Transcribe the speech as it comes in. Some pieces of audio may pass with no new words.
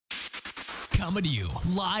Coming to you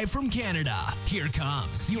live from Canada. Here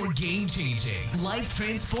comes your game-changing,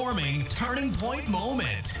 life-transforming, turning point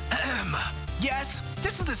moment. Yes,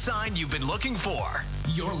 this is the sign you've been looking for.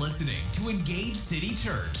 You're listening to Engage City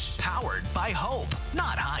Church. Powered by hope,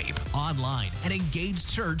 not hype. Online at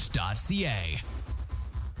EngageChurch.ca.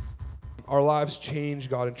 Our lives change,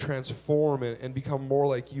 God, and transform and become more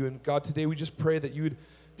like you. And God, today we just pray that you would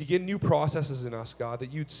begin new processes in us, God,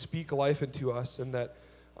 that you'd speak life into us, and that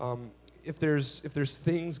if there's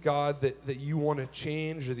things, God, that you want to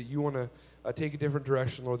change or that you want to take a different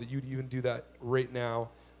direction, Lord, that you'd even do that right now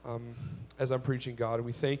as I'm preaching, God. And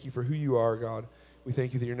we thank you for who you are, God. We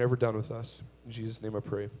thank you that you're never done with us. In Jesus' name I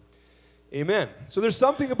pray. Amen. So there's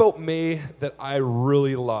something about May that I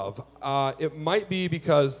really love. It might be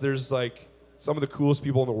because there's like some of the coolest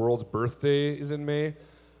people in the world's birthday is in May.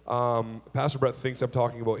 Pastor Brett thinks I'm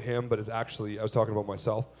talking about him, but it's actually, I was talking about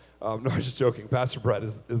myself. No, I was just joking. Pastor Brett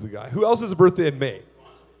is the guy. Who else has a birthday in May?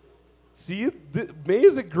 See, May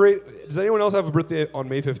is a great, does anyone else have a birthday on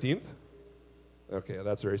May 15th? Okay,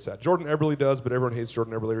 that's very sad. Jordan Eberle does, but everyone hates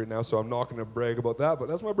Jordan Eberle right now, so I'm not going to brag about that, but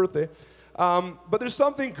that's my birthday. But there's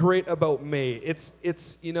something great about May.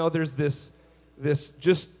 It's you know, there's this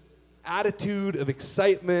just attitude of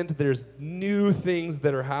excitement. There's new things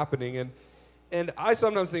that are happening, and I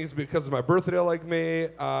sometimes think it's because of my birthday I like May.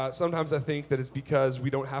 Sometimes I think that it's because we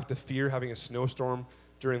don't have to fear having a snowstorm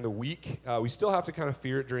during the week. We still have to kind of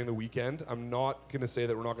fear it during the weekend. I'm not going to say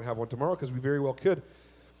that we're not going to have one tomorrow, because we very well could.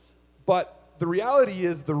 But the reality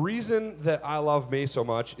is, the reason that I love May so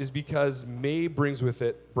much is because May brings with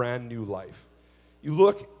it brand new life. You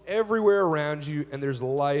look everywhere around you, and there's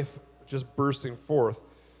life just bursting forth.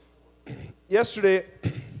 Yesterday,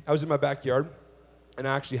 I was in my backyard, and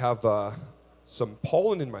I actually have some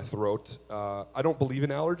pollen in my throat. I don't believe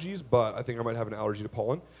in allergies, but I think I might have an allergy to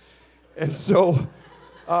pollen. And so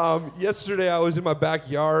yesterday I was in my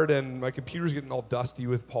backyard, and my computer's getting all dusty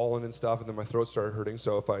with pollen and stuff, and then my throat started hurting,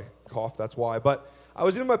 so if I cough, that's why. But I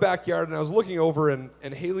was in my backyard, and I was looking over, and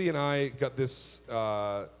Haley and I got this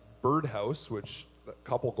birdhouse, which, a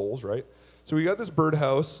couple goals, right? So we got this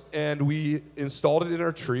birdhouse, and we installed it in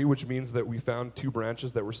our tree, which means that we found 2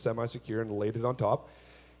 branches that were semi-secure and laid it on top.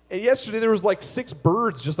 And yesterday there was like 6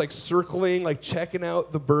 birds just like circling, like checking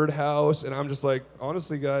out the birdhouse. And I'm just like,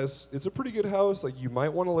 honestly, guys, it's a pretty good house. Like, you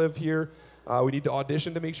might want to live here. We need to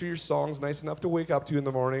audition to make sure your song's nice enough to wake up to in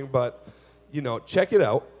the morning. But, you know, check it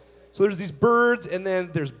out. So there's these birds, and then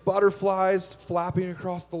there's butterflies flapping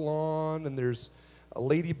across the lawn, and there's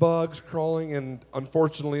ladybugs crawling. And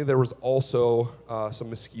unfortunately, there was also some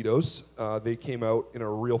mosquitoes. They came out in a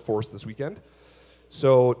real force this weekend.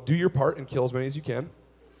 So do your part and kill as many as you can.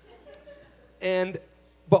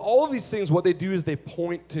 But all of these things, what they do is they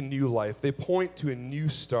point to new life. They point to a new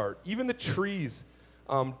start. Even the trees,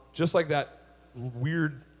 just like that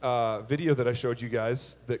weird video that I showed you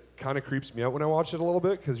guys that kind of creeps me out when I watch it a little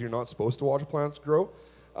bit, because you're not supposed to watch plants grow.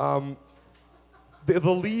 The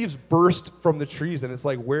leaves burst from the trees, and it's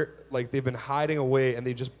like they've been hiding away, and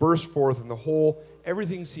they just burst forth, and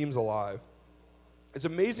everything seems alive. It's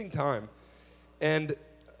an amazing time. And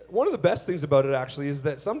one of the best things about it, actually, is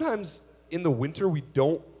that sometimes in the winter, we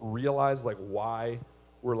don't realize like why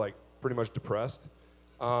we're like pretty much depressed,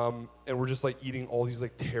 and we're just like eating all these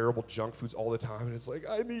like terrible junk foods all the time, and it's like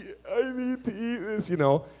I need to eat this, you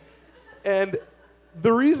know. And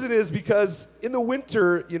the reason is because in the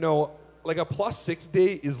winter, you know, like a +6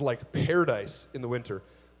 day is like paradise in the winter,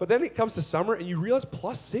 but then it comes to summer, and you realize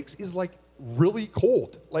 +6 is like really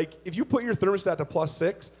cold. Like, if you put your thermostat to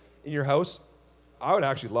 +6 in your house, I would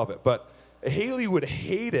actually love it, but Haley would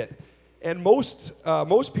hate it. And most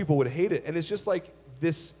people would hate it, and it's just like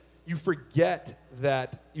this. You forget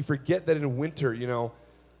that in winter, you know,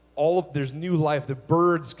 there's new life. The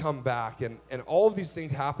birds come back, and all of these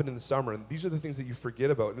things happen in the summer, and these are the things that you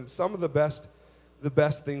forget about. And it's some of the best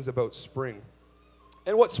things about spring.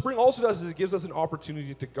 And what spring also does is it gives us an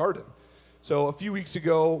opportunity to garden. So a few weeks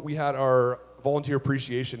ago, we had our volunteer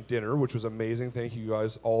appreciation dinner, which was amazing. Thank you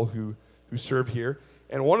guys all who served here.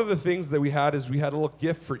 And one of the things that we had is we had a little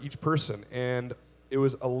gift for each person, and it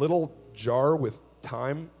was a little jar with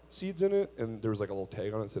thyme seeds in it, and there was like a little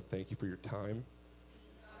tag on it that said, "Thank you for your time."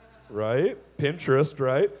 Right? Pinterest,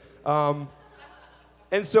 right?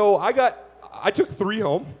 And so I took 3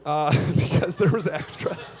 home because there was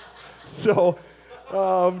extras. So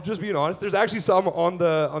just being honest, there's actually some on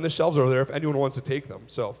the shelves over there if anyone wants to take them.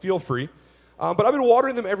 So feel free. But I've been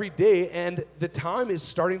watering them every day, and the thyme is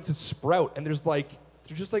starting to sprout, and they're just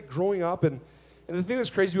like growing up, and the thing that's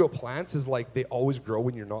crazy about plants is like they always grow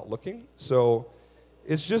when you're not looking. So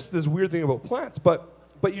it's just this weird thing about plants, but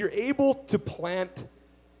you're able to plant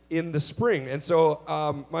in the spring. And so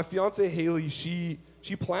my fiance Haley, she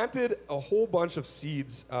planted a whole bunch of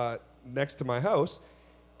seeds next to my house,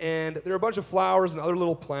 and there are a bunch of flowers and other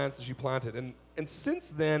little plants that she planted. And since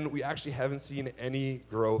then, we actually haven't seen any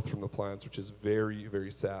growth from the plants, which is very,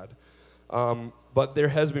 very sad. But there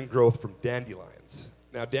has been growth from dandelions.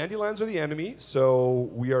 Now, dandelions are the enemy, so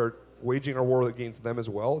we are waging our war against them as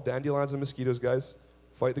well. Dandelions and mosquitoes, guys,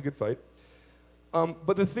 fight the good fight.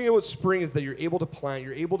 But the thing about spring is that you're able to plant,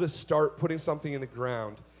 you're able to start putting something in the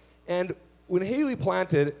ground. And when Haley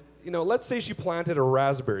planted, let's say she planted a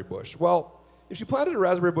raspberry bush. Well, if she planted a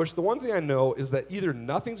raspberry bush, the one thing I know is that either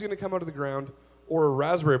nothing's going to come out of the ground or a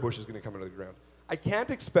raspberry bush is going to come out of the ground. I can't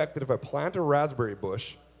expect that if I plant a raspberry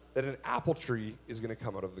bush that an apple tree is going to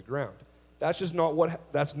come out of the ground. That's not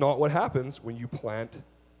what happens when you plant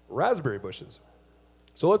raspberry bushes.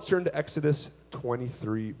 So let's turn to Exodus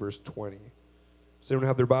 23, verse 20. Does anyone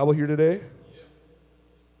have their Bible here today? Yeah.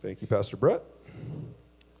 Thank you, Pastor Brett.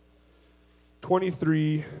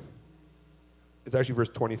 23, it's actually verse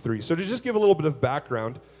 23. So to just give a little bit of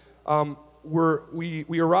background,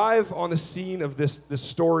 we arrive on the scene of this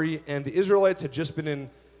story, and the Israelites had just been in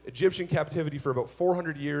Egyptian captivity for about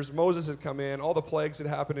 400 years. Moses had come in, all the plagues had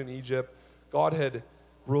happened in Egypt. God had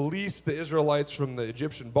released the Israelites from the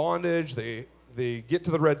Egyptian bondage. They get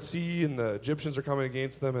to the Red Sea, and the Egyptians are coming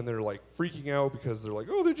against them, and they're like freaking out because they're like,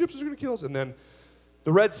 oh, the Egyptians are going to kill us. And then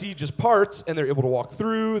the Red Sea just parts, and they're able to walk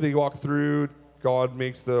through. They walk through. God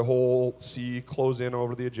makes the whole sea close in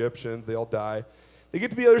over the Egyptians. They all die. They get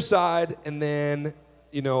to the other side, and then,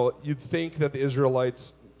 you'd think that the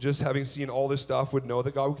Israelites, just having seen all this stuff, would know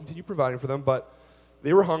that God would continue providing for them, but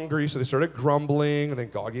they were hungry, so they started grumbling, and then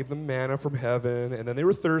God gave them manna from heaven, and then they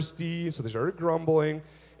were thirsty, so they started grumbling,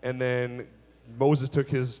 and then Moses took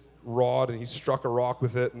his rod, and he struck a rock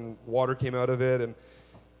with it, and water came out of it, and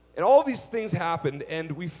all these things happened,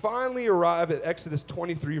 and we finally arrive at Exodus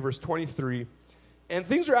 23, verse 23, and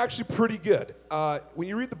things are actually pretty good. When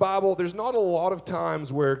you read the Bible, there's not a lot of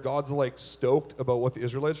times where God's like stoked about what the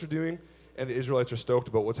Israelites are doing, and the Israelites are stoked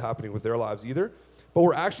about what's happening with their lives either. But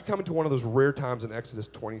we're actually coming to one of those rare times in Exodus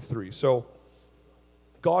 23. So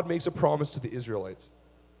God makes a promise to the Israelites.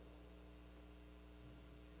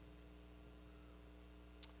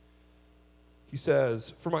 He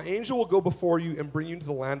says, "For my angel will go before you and bring you into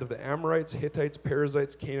the land of the Amorites, Hittites,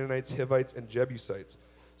 Perizzites, Canaanites, Hivites, and Jebusites,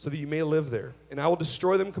 so that you may live there. And I will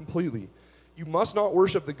destroy them completely. You must not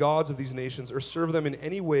worship the gods of these nations or serve them in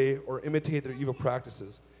any way or imitate their evil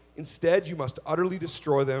practices. Instead, you must utterly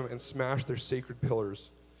destroy them and smash their sacred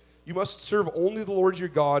pillars. You must serve only the Lord your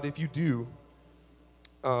God. If you do,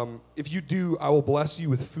 I will bless you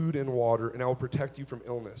with food and water, and I will protect you from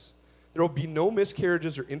illness. There will be no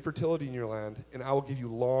miscarriages or infertility in your land, and I will give you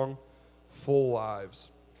long, full lives.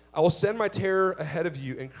 I will send my terror ahead of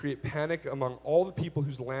you and create panic among all the people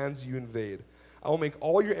whose lands you invade. I will make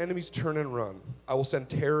all your enemies turn and run. I will send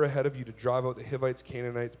terror ahead of you to drive out the Hivites,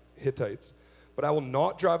 Canaanites, Hittites. But I will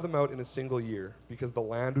not drive them out in a single year, because the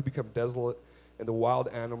land would become desolate and the wild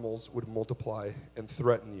animals would multiply and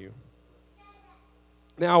threaten you."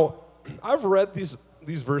 Now, I've read these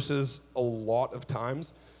verses a lot of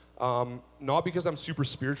times, not because I'm super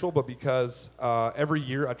spiritual, but because every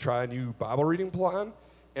year I try a new Bible reading plan,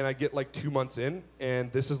 and I get like 2 months in, and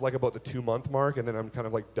this is like about the 2-month mark, and then I'm kind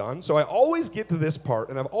of like done. So I always get to this part,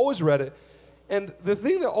 and I've always read it. And the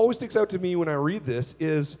thing that always sticks out to me when I read this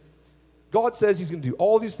is God says he's going to do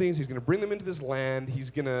all these things. He's going to bring them into this land. He's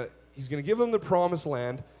going to give them the promised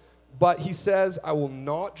land. But he says, I will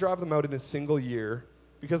not drive them out in a single year,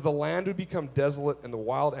 because the land would become desolate and the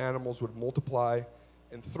wild animals would multiply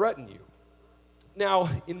and threaten you. Now,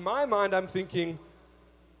 in my mind, I'm thinking,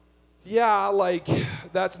 yeah, like,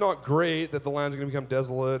 that's not great that the land's going to become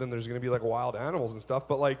desolate and there's going to be like wild animals and stuff.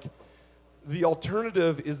 But like, the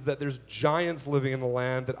alternative is that there's giants living in the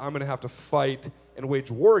land that I'm going to have to fight and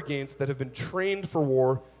wage war against, that have been trained for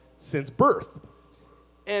war since birth.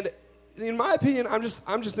 And in my opinion, I'm just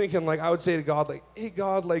thinking, like, I would say to God, like, hey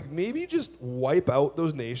God, like, maybe just wipe out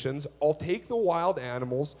those nations. I'll take the wild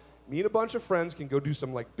animals. Me and a bunch of friends can go do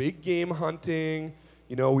some like big game hunting.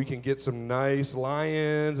 We can get some nice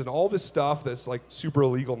lions and all this stuff that's like super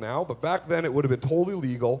illegal now, but back then it would have been totally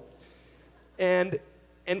legal. And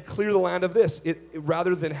clear the land of this,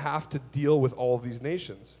 rather than have to deal with all of these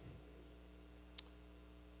nations.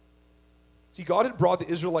 See, God had brought the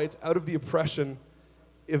Israelites out of the oppression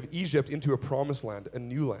of Egypt into a promised land, a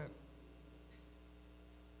new land.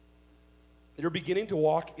 They were beginning to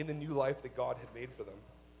walk in the new life that God had made for them.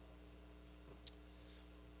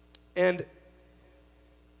 And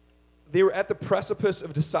they were at the precipice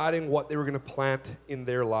of deciding what they were going to plant in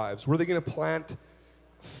their lives. Were they going to plant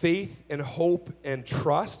faith and hope and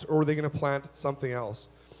trust, or were they going to plant something else?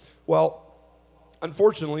 Well,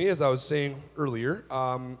 unfortunately, as I was saying earlier,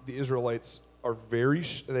 the Israelites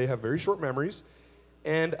they have very short memories.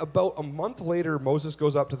 And about a month later, Moses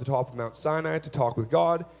goes up to the top of Mount Sinai to talk with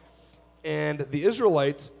God. And the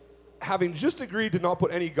Israelites, having just agreed to not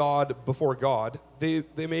put any god before God, they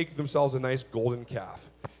make themselves a nice golden calf.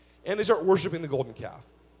 And they start worshiping the golden calf.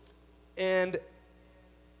 And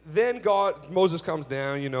then Moses comes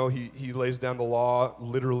down, he lays down the law,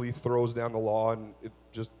 literally throws down the law, and it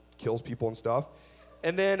just kills people and stuff.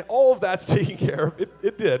 And then all of that's taken care of.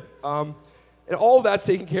 It did. And all of that's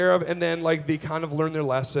taken care of, and then they kind of learn their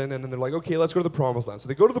lesson, and then they're like, okay, let's go to the Promised Land. So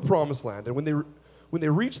they go to the Promised Land, and when they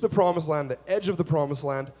reach the Promised Land, the edge of the Promised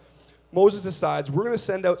Land, Moses decides we're going to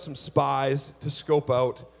send out some spies to scope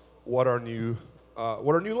out what our new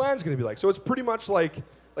land's going to be like. So it's pretty much like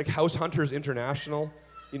House Hunters International.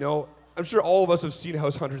 I'm sure all of us have seen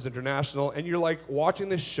House Hunters International, and you're watching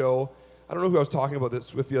this show. I don't know who I was talking about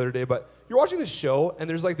this with the other day, but you're watching this show, and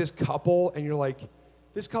there's this couple, and you're like,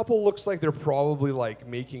 this couple looks like they're probably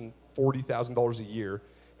making $40,000 a year.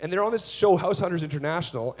 And they're on this show, House Hunters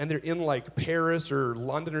International, and they're in Paris or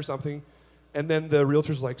London or something. And then the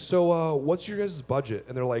realtor's like, so what's your guys' budget?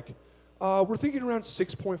 And they're like, we're thinking around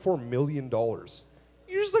 $6.4 million. You're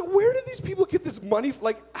just like, where did these people get this money?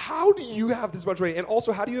 How do you have this much money? And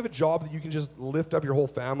also, how do you have a job that you can just lift up your whole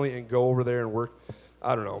family and go over there and work?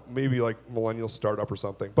 I don't know, maybe millennial startup or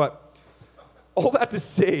something. But all that to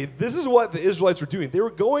say, this is what the Israelites were doing. They were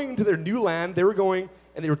going to their new land. They were going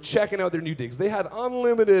and they were checking out their new digs. They had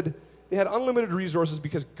unlimited resources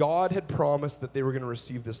because God had promised that they were going to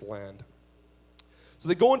receive this land. So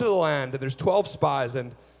they go into the land, and there's 12 spies,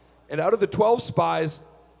 and out of the 12 spies,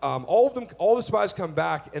 all the spies come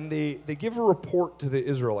back, and they give a report to the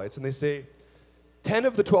Israelites, and they say, 10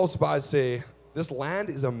 of the 12 spies say, this land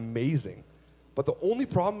is amazing, but the only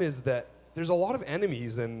problem is that there's a lot of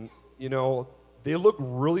enemies, and they look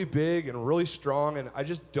really big and really strong, and I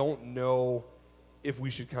just don't know if we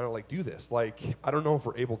should kind of do this. I don't know if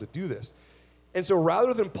we're able to do this. And so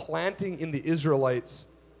rather than planting in the Israelites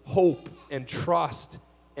hope and trust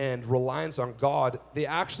and reliance on God, they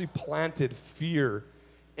actually planted fear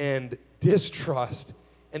and distrust,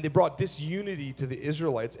 and they brought disunity to the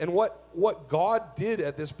Israelites. And what God did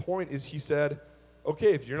at this point is he said,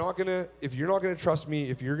 okay, if you're not gonna trust me,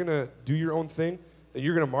 if you're gonna do your own thing, then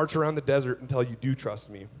you're going to march around the desert until you do trust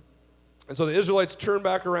me. And so the Israelites turn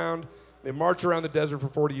back around. They march around the desert for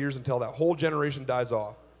 40 years until that whole generation dies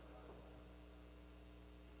off.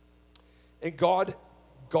 And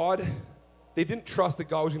they didn't trust that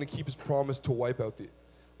God was going to keep his promise to wipe out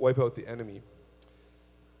the enemy.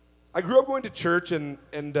 I grew up going to church, and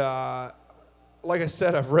like I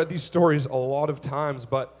said, I've read these stories a lot of times,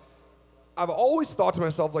 but I've always thought to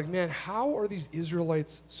myself, man, how are these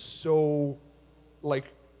Israelites so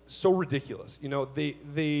ridiculous?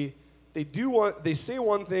 They say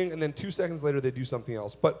one thing, and then 2 seconds later they do something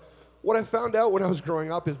else. But what I found out when I was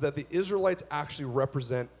growing up is that the Israelites actually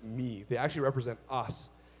represent me. They actually represent us.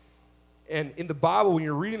 And in the Bible, when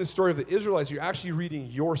you're reading the story of the Israelites, you're actually reading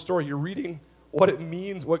your story. You're reading what it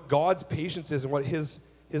means, what God's patience is, and what his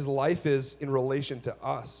life is in relation to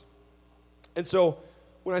us. And so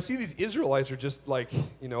when I see these Israelites are just they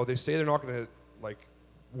say they're not going to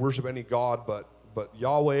worship any god but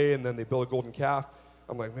Yahweh, and then they build a golden calf.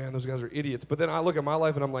 I'm like, man, those guys are idiots. But then I look at my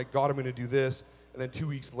life and I'm like, God, I'm going to do this. And then 2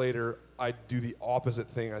 weeks later, I do the opposite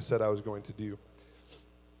thing I said I was going to do.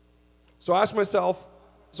 So I asked myself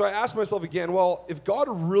again, well, if God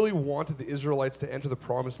really wanted the Israelites to enter the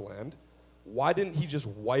Promised Land, why didn't he just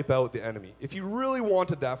wipe out the enemy? If he really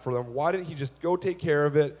wanted that for them, why didn't he just go take care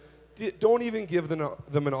of it? Don't even give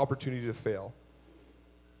them an opportunity to fail.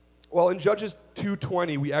 Well, in Judges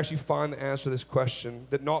 2:20, we actually find the answer to this question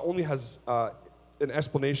that not only has an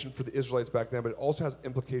explanation for the Israelites back then, but it also has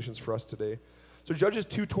implications for us today. So Judges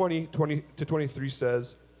 2:20-23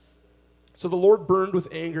 says, so the Lord burned with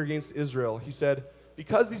anger against Israel. He said,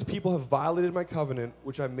 because these people have violated my covenant,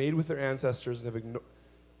 which I made with their ancestors,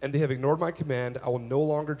 and they have ignored my command, I will no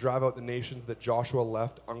longer drive out the nations that Joshua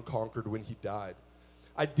left unconquered when he died.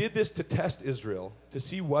 I did this to test Israel, to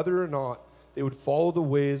see whether or not they would follow the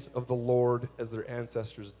ways of the Lord as their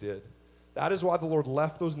ancestors did. That is why the Lord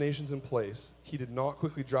left those nations in place. He did not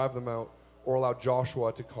quickly drive them out or allow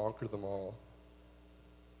Joshua to conquer them all.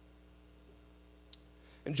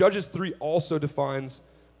 And Judges 3 also defines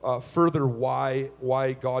further why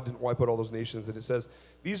God didn't wipe out all those nations. And it says,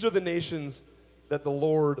 these are the nations that the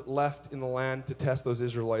Lord left in the land to test those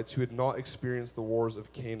Israelites who had not experienced the wars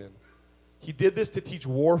of Canaan. He did this to teach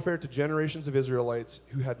warfare to generations of Israelites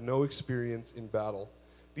who had no experience in battle.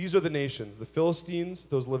 These are the nations, the Philistines,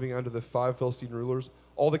 those living under the 5 Philistine rulers,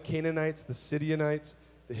 all the Canaanites, the Sidonites,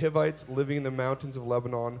 the Hivites living in the mountains of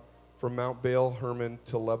Lebanon, from Mount Baal Hermon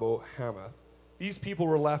to Lebo Hamath. These people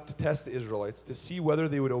were left to test the Israelites, to see whether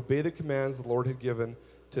they would obey the commands the Lord had given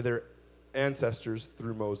to their ancestors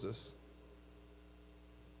through Moses.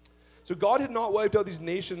 So God had not wiped out these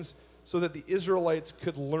nations so that the Israelites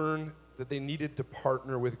could learn that they needed to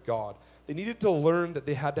partner with God. They needed to learn that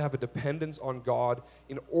they had to have a dependence on God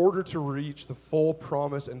in order to reach the full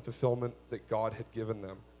promise and fulfillment that God had given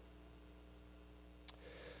them.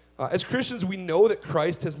 As Christians, we know that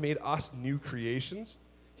Christ has made us new creations.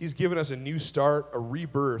 He's given us a new start, a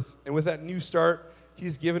rebirth. And with that new start,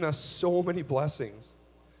 He's given us so many blessings.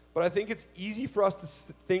 But I think it's easy for us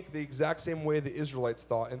to think the exact same way the Israelites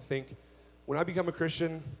thought and think, when I become a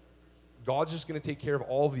Christian, God's just going to take care of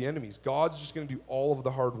all of the enemies. God's just going to do all of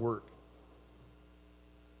the hard work.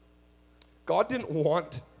 God didn't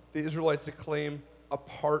want the Israelites to claim a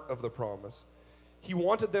part of the promise. He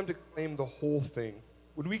wanted them to claim the whole thing.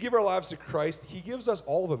 When we give our lives to Christ, He gives us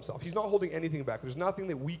all of Himself. He's not holding anything back. There's nothing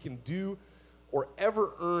that we can do or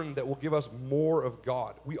ever earn that will give us more of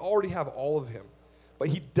God. We already have all of Him. But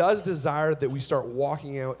He does desire that we start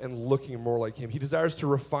walking out and looking more like Him. He desires to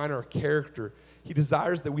refine our character. He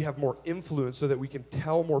desires that we have more influence so that we can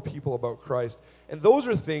tell more people about Christ. And those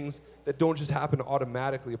are things that don't just happen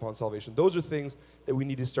automatically upon salvation. Those are things that we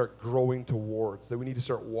need to start growing towards, that we need to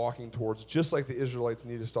start walking towards, just like the Israelites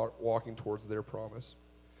need to start walking towards their promise.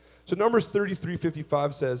 So Numbers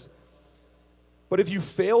 33:55 says, "But if you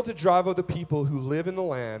fail to drive out the people who live in the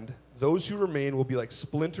land, those who remain will be like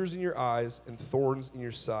splinters in your eyes and thorns in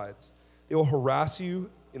your sides. They will harass you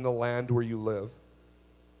in the land where you live."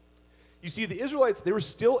 You see, the Israelites, they were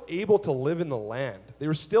still able to live in the land. They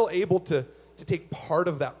were still able to take part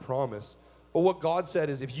of that promise. But what God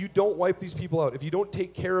said is, if you don't wipe these people out, if you don't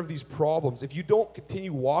take care of these problems, if you don't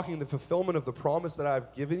continue walking the fulfillment of the promise that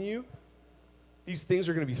I've given you, these things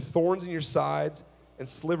are going to be thorns in your sides and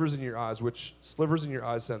slivers in your eyes, which slivers in your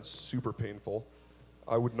eyes sounds super painful.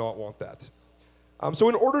 I would not want that. So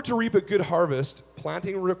in order to reap a good harvest,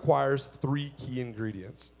 planting requires 3 key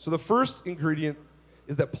ingredients. So the first ingredient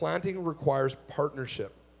is that planting requires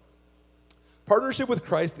partnership. Partnership with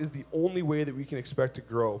Christ is the only way that we can expect to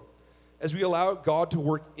grow. As we allow God to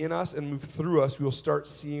work in us and move through us, we will start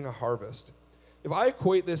seeing a harvest. If I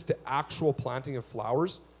equate this to actual planting of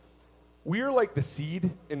flowers, we are like the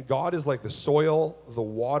seed, and God is like the soil, the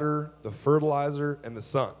water, the fertilizer, and the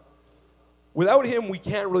sun. Without Him, we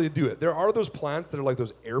can't really do it. There are those plants that are like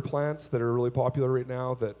those air plants that are really popular right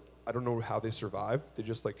now that I don't know how they survive. They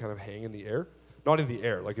just like kind of hang in the air. Not in the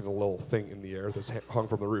air, like in a little thing in the air that's hung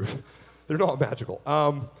from the roof. They're not magical.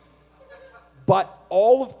 But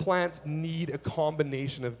all of plants need a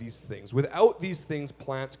combination of these things. Without these things,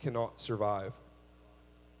 plants cannot survive.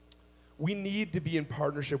 We need to be in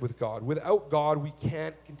partnership with God. Without God, we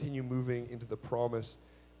can't continue moving into the promise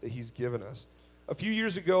that He's given us. A few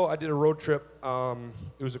years ago, I did a road trip.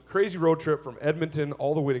 It was a crazy road trip from Edmonton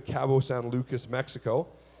all the way to Cabo San Lucas, Mexico.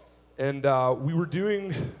 And we were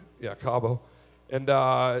doing, Cabo. And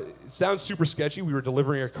it sounds super sketchy. We were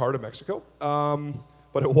delivering a car to Mexico.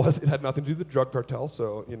 But it had nothing to do with the drug cartel,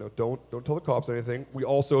 so don't tell the cops anything. We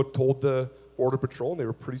also told the Border Patrol, and they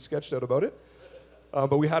were pretty sketched out about it.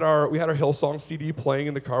 But we had our Hillsong CD playing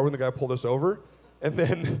in the car when the guy pulled us over, and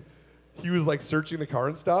then he was like searching the car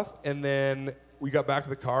and stuff. And then we got back to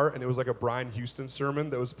the car, and it was like a Brian Houston sermon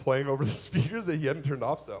that was playing over the speakers that he hadn't turned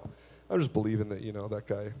off. So I'm just believing that that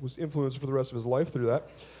guy was influenced for the rest of his life through that.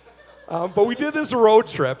 But we did this road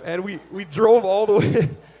trip, and we drove all the way.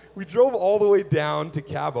 We drove all the way down to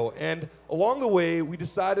Cabo, and along the way, we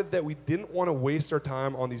decided that we didn't want to waste our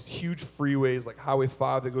time on these huge freeways like Highway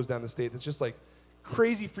 5 that goes down the state. It's just like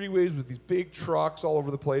crazy freeways with these big trucks all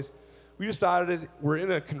over the place. We decided we're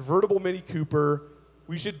in a convertible Mini Cooper.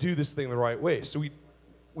 We should do this thing the right way. So we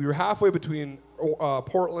were halfway between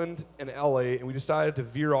Portland and LA, and we decided to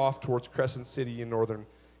veer off towards Crescent City in Northern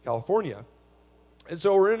California. And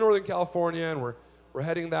so we're in Northern California, and we're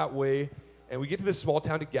heading that way. And we get to this small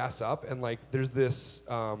town to gas up, and like there's this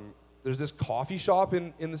coffee shop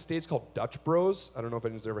in the States called Dutch Bros. I don't know if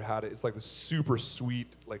anyone's ever had it. It's like the super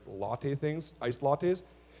sweet like latte things, iced lattes.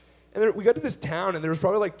 And then we got to this town, and there was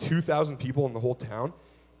probably like 2,000 people in the whole town.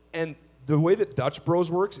 And the way that Dutch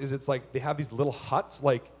Bros works is it's like they have these little huts,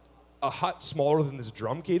 like a hut smaller than this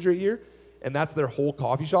drum cage right here, and that's their whole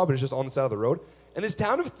coffee shop, and it's just on the side of the road. And this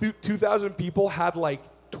town of 2,000 people had like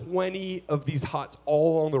 20 of these huts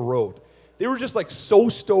all along the road. They were just like so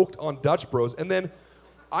stoked on Dutch Bros. And then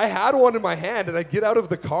I had one in my hand, and I get out of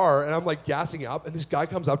the car, and I'm like gassing up, and this guy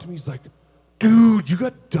comes up to me. He's like, dude, you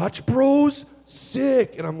got Dutch Bros?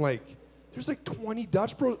 Sick. And I'm like, there's like 20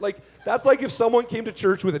 Dutch Bros. Like, that's like if someone came to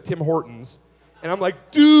church with a Tim Hortons, and I'm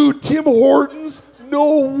like, dude, Tim Hortons?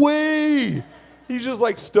 No way. He's just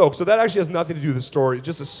like stoked. So that actually has nothing to do with the story.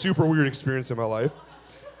 Just a super weird experience in my life.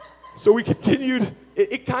 So we continued.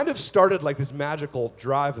 It kind of started like this magical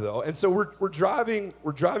drive, though. And so we're driving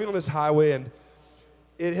on this highway, and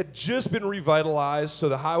it had just been revitalized, so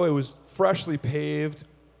the highway was freshly paved.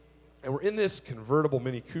 And we're in this convertible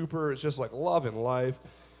Mini Cooper. It's just like love and life.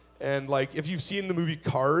 And like if you've seen the movie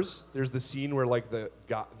Cars, there's the scene where like the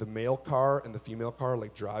male car and the female car are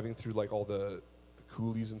like driving through like all the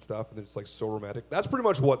coulees and stuff, and it's like so romantic. That's pretty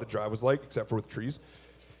much what the drive was like, except for with trees.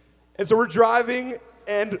 And so we're driving,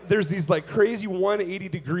 and there's these like crazy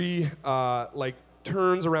 180-degree like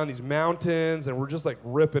turns around these mountains, and we're just like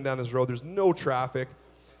ripping down this road. There's no traffic.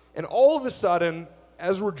 And all of a sudden,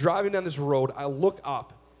 as we're driving down this road, I look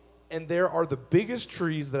up, and there are the biggest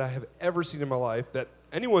trees that I have ever seen in my life, that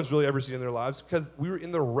anyone's really ever seen in their lives, because we were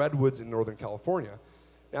in the redwoods in Northern California.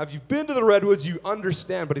 Now, if you've been to the redwoods, you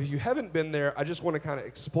understand, but if you haven't been there, I just want to kind of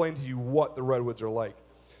explain to you what the redwoods are like.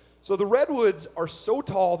 So the redwoods are so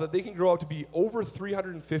tall that they can grow up to be over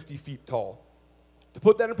 350 feet tall. To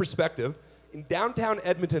put that in perspective, in downtown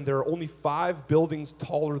Edmonton, there are only 5 buildings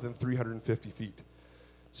taller than 350 feet.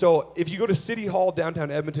 So if you go to City Hall, downtown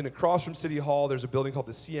Edmonton, across from City Hall, there's a building called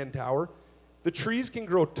the CN Tower. The trees can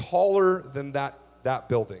grow taller than that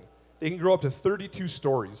building. They can grow up to 32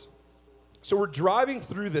 stories. So we're driving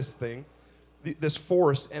through this thing, this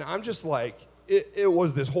forest, and I'm just like, it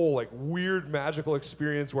was this whole like weird magical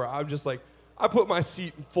experience where I'm just like, I put my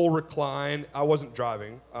seat in full recline. I wasn't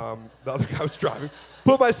driving. The other guy was driving.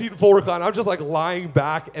 Put my seat in full recline. I'm just like lying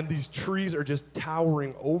back, and these trees are just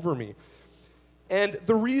towering over me. And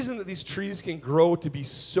the reason that these trees can grow to be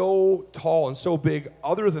so tall and so big,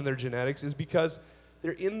 other than their genetics, is because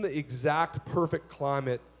they're in the exact perfect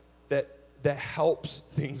climate that helps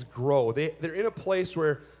things grow. They're in a place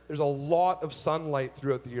where there's a lot of sunlight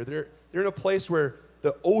throughout the year. They're in a place where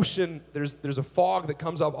the ocean, there's a fog that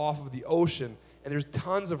comes up off of the ocean, and there's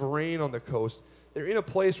tons of rain on the coast. They're in a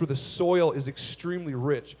place where the soil is extremely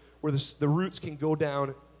rich, where the roots can go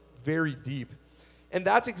down very deep. And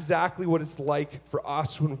that's exactly what it's like for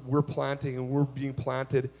us when we're planting and we're being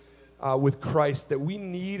planted with Christ, that we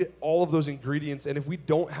need all of those ingredients. And if we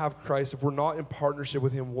don't have Christ, if we're not in partnership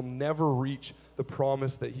with him, we'll never reach the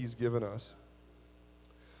promise that he's given us.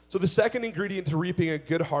 So the second ingredient to reaping a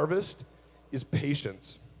good harvest is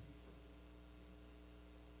patience.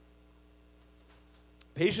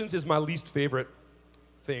 Patience is my least favorite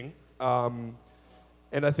thing.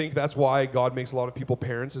 And I think that's why God makes a lot of people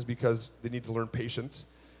parents, is because they need to learn patience.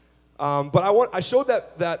 But I showed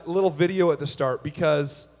that little video at the start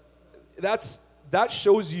because that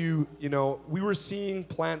shows you, we were seeing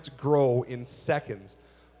plants grow in seconds.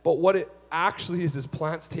 But what it actually is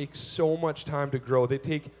plants take so much time to grow. They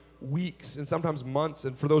take weeks and sometimes months.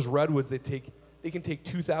 And for those redwoods, they can take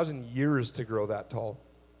 2,000 years to grow that tall.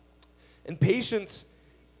 And patience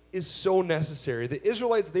is so necessary. The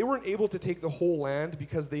Israelites, they weren't able to take the whole land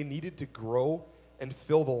because they needed to grow and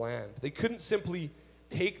fill the land. They couldn't simply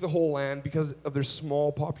take the whole land because of their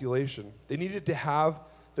small population. They needed to have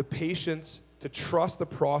the patience to trust the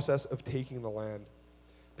process of taking the land.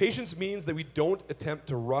 Patience means that we don't attempt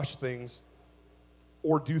to rush things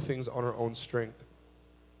or do things on our own strength.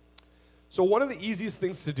 So one of the easiest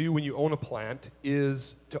things to do when you own a plant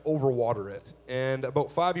is to overwater it. And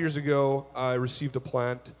about 5 years ago, I received a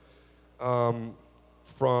plant from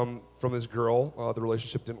this girl. The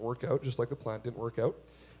relationship didn't work out, just like the plant didn't work out.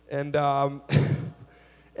 And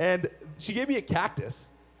and she gave me a cactus.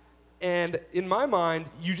 And in my mind,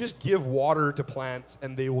 you just give water to plants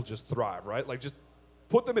and they will just thrive, right? Like just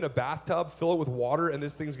put them in a bathtub, fill it with water, and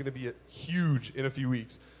this thing's gonna be huge in a few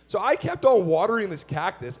weeks. So I kept on watering this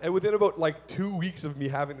cactus, and within about like 2 weeks of me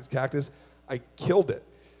having this cactus, I killed it.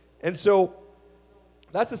 And so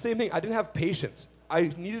that's the same thing. I didn't have patience.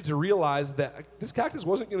 I needed to realize that this cactus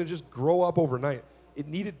wasn't going to just grow up overnight. It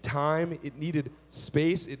needed time, it needed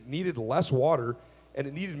space, it needed less water, and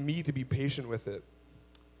it needed me to be patient with it.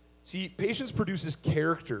 See, patience produces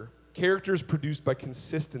character. Character is produced by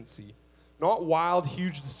consistency. Not wild,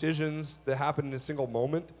 huge decisions that happen in a single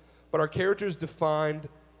moment, but our character is defined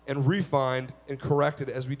and refined and corrected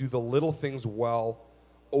as we do the little things well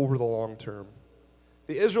over the long term.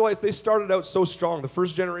 The Israelites, they started out so strong. The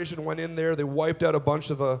first generation went in there. They wiped out a bunch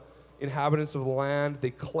of the inhabitants of the land.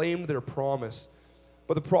 They claimed their promise.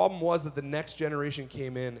 But the problem was that the next generation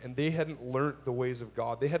came in, and they hadn't learned the ways of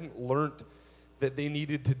God. They hadn't learned that they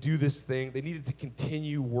needed to do this thing. They needed to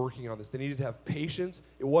continue working on this. They needed to have patience.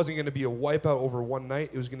 It wasn't going to be a wipeout over one night.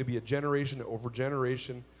 It was going to be a generation over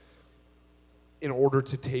generation in order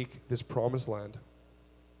to take this promised land.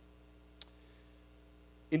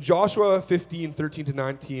 In Joshua 15, 13 to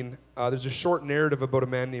 19, there's a short narrative about a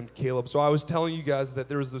man named Caleb. So I was telling you guys that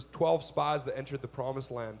there was those 12 spies that entered the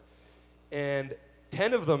promised land. And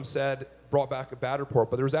 10 of them brought back a bad report,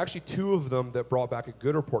 but there was actually 2 of them that brought back a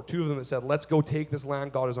good report. 2 of them that said, let's go take this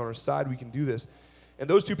land. God is on our side. We can do this. And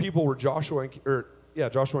those 2 people were Joshua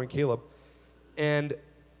and Caleb. And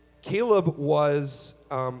Caleb was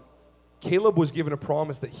given a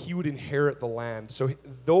promise that he would inherit the land. So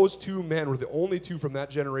those 2 men were the only 2 from that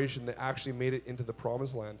generation that actually made it into the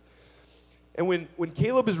promised land. And when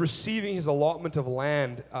Caleb is receiving his allotment of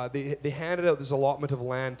land, they handed out this allotment of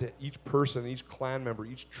land to each person, each clan member,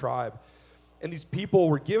 each tribe. And these people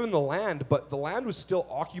were given the land, but the land was still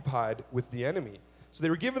occupied with the enemy. So they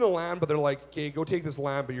were given the land, but they're like, okay, go take this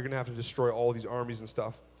land, but you're going to have to destroy all these armies and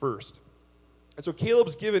stuff first. And so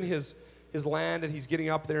Caleb's given his land, and he's getting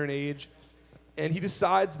up there in age, and he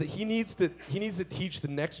decides that he needs to teach the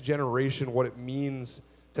next generation what it means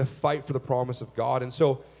to fight for the promise of God. And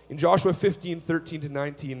so in Joshua 15, 13 to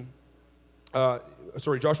 19,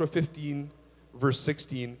 Joshua 15, verse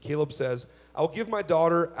 16, Caleb says, I will give my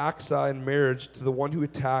daughter Achsah in marriage to the one who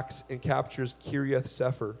attacks and captures Kiriath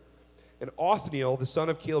Sepher. And Othniel, the son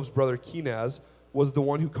of Caleb's brother Kenaz, was the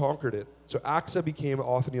one who conquered it. So Achsah became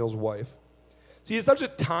Othniel's wife. See, it's such a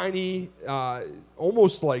tiny,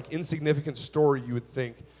 almost like insignificant story, you would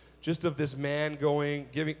think, just of this man going,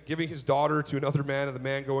 giving his daughter to another man, and the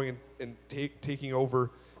man going and taking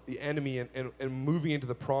over the enemy and moving into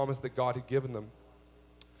the promise that God had given them.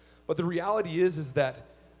 But the reality is that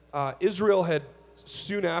Israel had,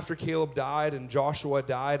 soon after Caleb died and Joshua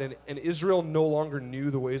died, and Israel no longer knew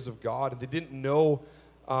the ways of God, and they didn't know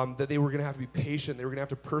that they were going to have to be patient, they were going to have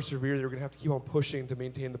to persevere, they were going to have to keep on pushing to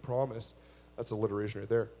maintain the promise. That's alliteration right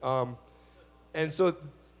there. And so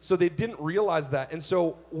they didn't realize that. And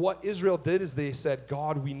so what Israel did is they said,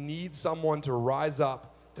 God, we need someone to rise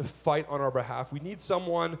up to fight on our behalf. We need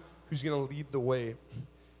someone who's going to lead the way.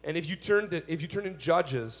 And if you turn in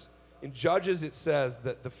Judges it says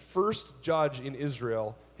that the first judge in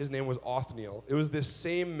Israel, his name was Othniel. It was this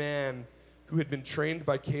same man who had been trained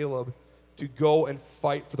by Caleb to go and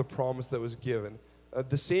fight for the promise that was given.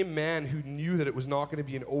 The same man who knew that it was not going to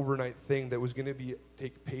be an overnight thing, that was going to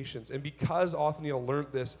take patience. And because Othniel learned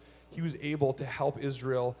this, he was able to help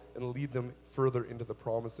Israel and lead them further into the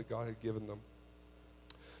promise that God had given them.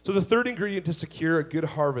 So the third ingredient to secure a good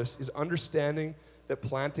harvest is understanding that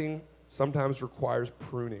planting sometimes requires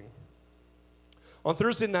pruning. On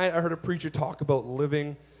Thursday night, I heard a preacher talk about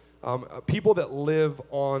people that live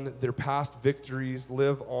on their past victories,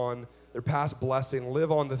 live on their past blessing,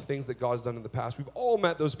 live on the things that God has done in the past. We've all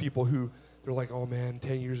met those people who, they're like, oh man,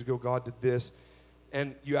 10 years ago, God did this.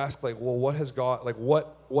 And you ask, like, well,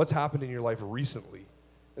 what's happened in your life recently?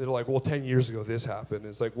 And they're like, well, 10 years ago this happened. And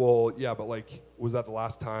it's like, well, yeah, but like, was that the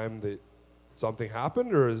last time that something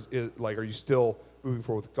happened? Or is it like, are you still moving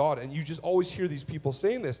forward with God? And you just always hear these people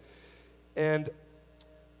saying this. And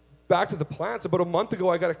back to the plants, about a month ago,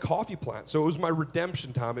 I got a coffee plant. So it was my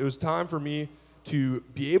redemption time. It was time for me to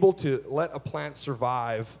be able to let a plant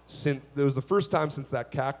survive. It was the first time since that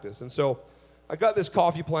cactus. And so I got this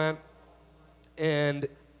coffee plant, and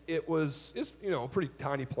it's a pretty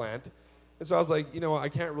tiny plant. And so I was like, I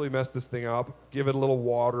can't really mess this thing up. Give it a little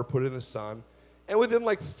water, put it in the sun. And within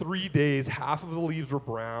like 3 days, half of the leaves were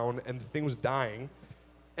brown, and the thing was dying.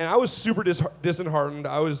 And I was super disheartened.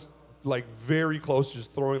 I was like very close to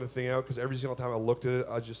just throwing the thing out, because every single time I looked at it,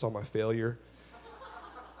 I just saw my failure.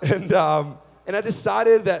 And I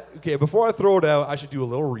decided that, okay, before I throw it out, I should do a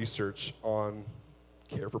little research on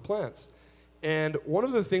care for plants. And one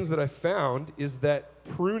of the things that I found is that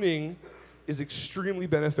pruning is extremely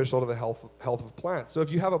beneficial to the health of plants. So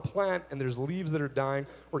if you have a plant and there's leaves that are dying,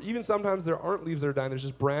 or even sometimes there aren't leaves that are dying, there's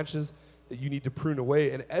just branches that you need to prune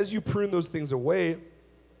away. And as you prune those things away,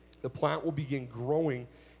 the plant will begin growing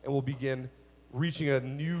and will begin reaching a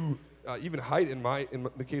new, even height in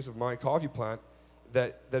the case of my coffee plant,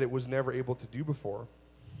 that it was never able to do before.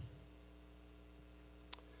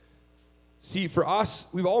 See, for us,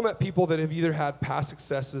 we've all met people that have either had past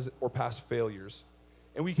successes or past failures.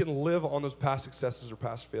 And we can live on those past successes or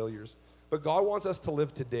past failures. But God wants us to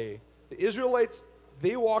live today. The Israelites,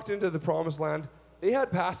 they walked into the promised land. They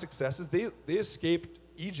had past successes. They escaped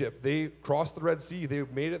Egypt. They crossed the Red Sea. They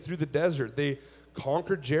made it through the desert. They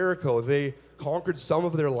conquered Jericho. They conquered some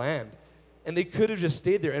of their land. And they could have just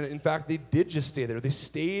stayed there. And in fact, they did just stay there. They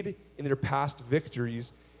stayed in their past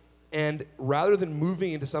victories. And rather than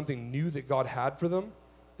moving into something new that God had for them,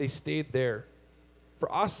 they stayed there.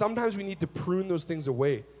 For us, sometimes we need to prune those things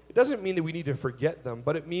away. It doesn't mean that we need to forget them,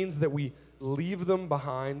 but it means that we leave them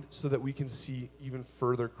behind so that we can see even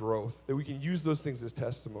further growth, that we can use those things as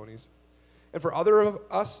testimonies. And for other of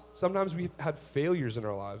us, sometimes we've had failures in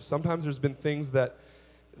our lives. Sometimes there's been things that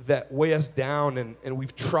weigh us down, and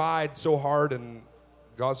we've tried so hard and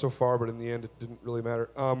got so far, but in the end, it didn't really matter.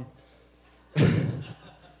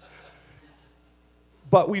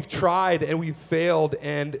 But we've tried and we've failed,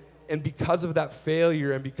 and because of that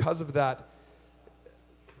failure and because of that,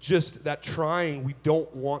 just that trying, we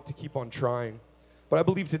don't want to keep on trying. But I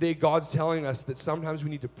believe today God's telling us that sometimes we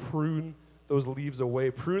need to prune those leaves away,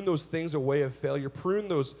 prune those things away of failure, prune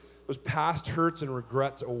those past hurts and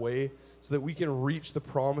regrets away so that we can reach the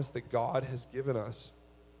promise that God has given us.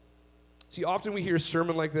 See, often we hear a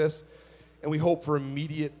sermon like this and we hope for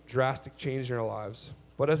immediate, drastic change in our lives.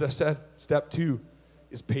 But as I said, step 2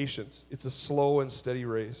 is patience. It's a slow and steady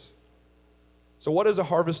race. So what does a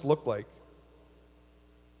harvest look like?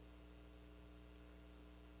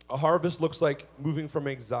 A harvest looks like moving from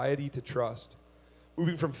anxiety to trust,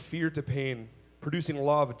 moving from fear to pain, producing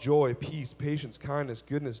love, joy, peace, patience, kindness,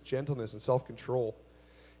 goodness, gentleness, and self-control.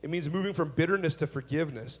 It means moving from bitterness to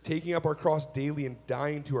forgiveness, taking up our cross daily and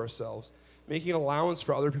dying to ourselves, making allowance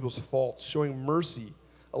for other people's faults, showing mercy,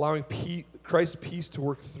 allowing Christ's peace to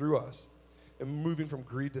work through us, and moving from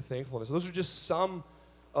greed to thankfulness. Those are just some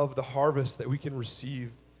of the harvests that we can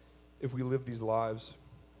receive if we live these lives.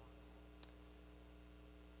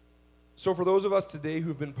 So for those of us today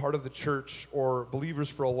who've been part of the church or believers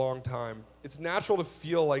for a long time, it's natural to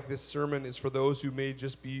feel like this sermon is for those who may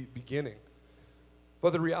just be beginning.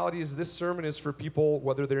 But the reality is this sermon is for people,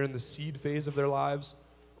 whether they're in the seed phase of their lives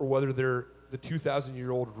or whether they're the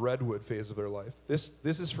 2,000-year-old redwood phase of their life. This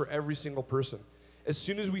is for every single person. As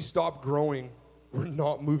soon as we stop growing, we're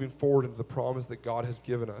not moving forward into the promise that God has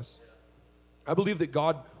given us. I believe that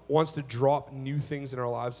God wants to drop new things in our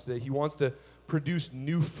lives today. He wants to produce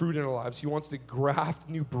new fruit in our lives. He wants to graft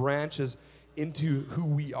new branches into who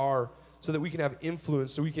we are so that we can have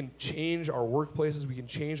influence, so we can change our workplaces, we can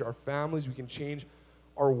change our families, we can change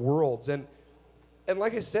our worlds. And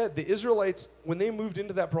like I said, the Israelites, when they moved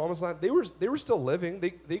into that promised land, they were still living.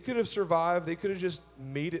 They could have survived. They could have just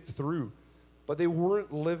made it through. But they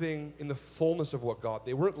weren't living in the fullness of what God.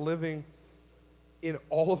 They weren't living in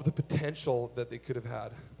all of the potential that they could have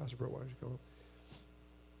had. Pastor Brett, why don't you come up?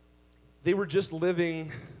 They were just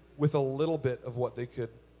living with a little bit of what they could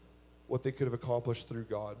have accomplished through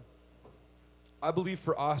God. I believe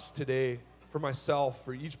for us today, for myself,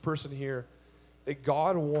 for each person here, that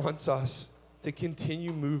God wants us to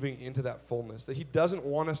continue moving into that fullness, that He doesn't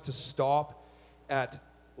want us to stop at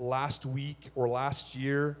last week or last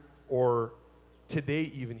year or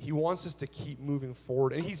today even. He wants us to keep moving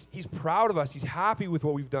forward. And He's proud of us. He's happy with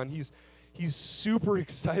what we've done. He's super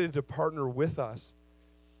excited to partner with us.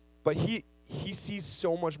 But he sees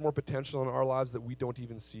so much more potential in our lives that we don't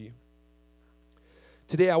even see.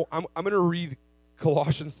 Today, I'm going to read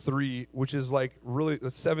Colossians 3, which is like really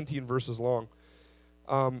 17 verses long.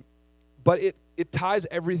 But it ties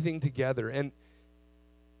everything together. And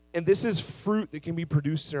this is fruit that can be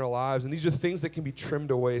produced in our lives. And these are things that can be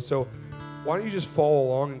trimmed away. So why don't you just follow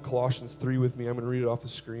along in Colossians 3 with me? I'm going to read it off the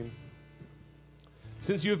screen.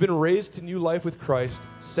 Since you have been raised to new life with Christ,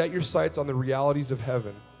 set your sights on the realities of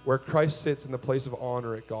heaven, where Christ sits in the place of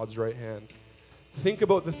honor at God's right hand. Think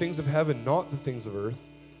about the things of heaven, not the things of earth.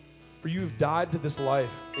 For you have died to this life,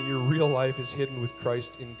 and your real life is hidden with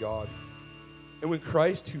Christ in God. And when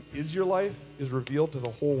Christ, who is your life, is revealed to the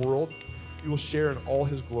whole world, you will share in all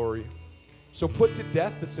His glory. So put to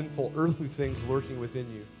death the sinful earthly things lurking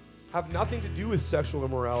within you. Have nothing to do with sexual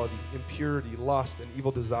immorality, impurity, lust, and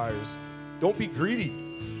evil desires. Don't be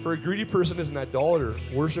greedy, for a greedy person is an idolater,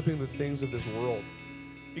 worshiping the things of this world.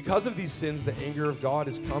 Because of these sins, the anger of God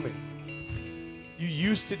is coming. You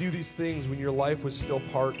used to do these things when your life was still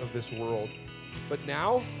part of this world. But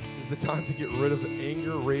now is the time to get rid of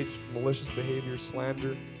anger, rage, malicious behavior,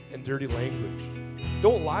 slander, and dirty language.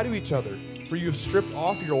 Don't lie to each other, for you have stripped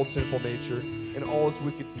off your old sinful nature and all its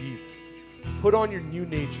wicked deeds. Put on your new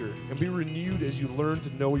nature and be renewed as you learn to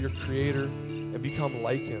know your Creator and become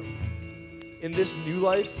like Him. In this new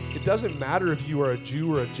life, it doesn't matter if you are a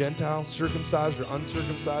Jew or a Gentile, circumcised or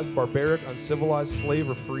uncircumcised, barbaric, uncivilized, slave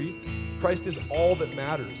or free. Christ is all that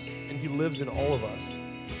matters, and He lives in all of us.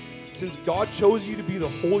 Since God chose you to be the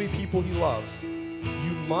holy people He loves,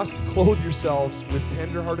 you must clothe yourselves with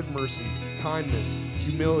tender-hearted mercy, kindness,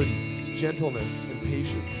 humility, gentleness, and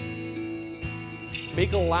patience.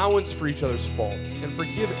 Make allowance for each other's faults, and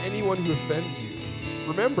forgive anyone who offends you.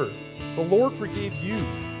 remember, the Lord forgave you,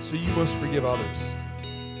 so you must forgive others.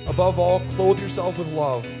 Above all, clothe yourself with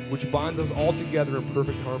love, which binds us all together in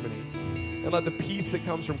perfect harmony. And let the peace that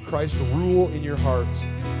comes from Christ rule in your hearts.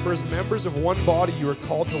 For as members of one body, you are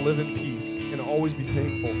called to live in peace and always be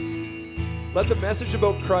thankful. Let the message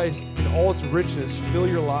about Christ in all its richness fill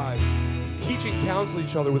your lives. Teach and counsel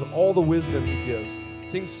each other with all the wisdom he gives.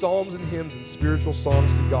 Sing psalms and hymns and spiritual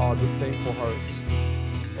songs to God with thankful hearts.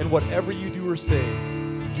 And whatever you do or say,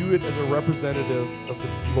 do it as a representative of the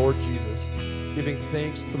Lord Jesus, giving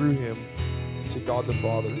thanks through him to God the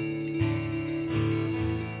Father.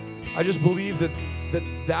 I just believe that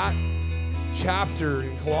chapter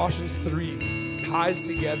in Colossians 3 ties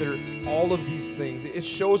together all of these things. It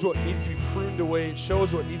shows what needs to be pruned away. It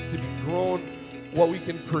shows what needs to be grown, what we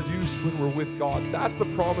can produce when we're with God. That's the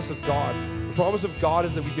promise of God. The promise of God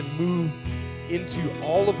is that we can move into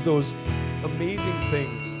all of those amazing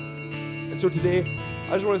things. And so today,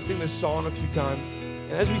 I just want to sing this song a few times.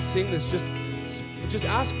 And as we sing this, just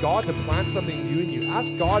ask God to plant something new in you.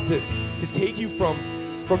 Ask God to take you from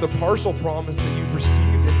the partial promise that you've received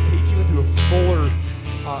and take you into a fuller,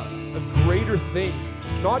 a greater thing.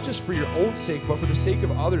 Not just for your own sake, but for the sake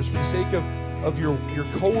of others, for the sake of your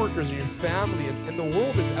coworkers and your family. And the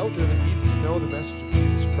world is out there that needs to know the message of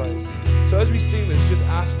Jesus Christ. So as we sing this, just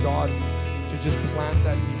ask God to just plant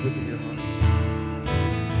that deep within your hearts.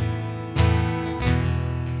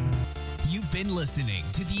 Been listening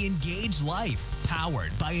to the Engage Life,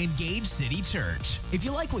 powered by Engage City Church. If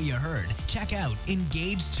you like what you heard, check out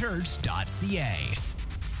EngageChurch.ca.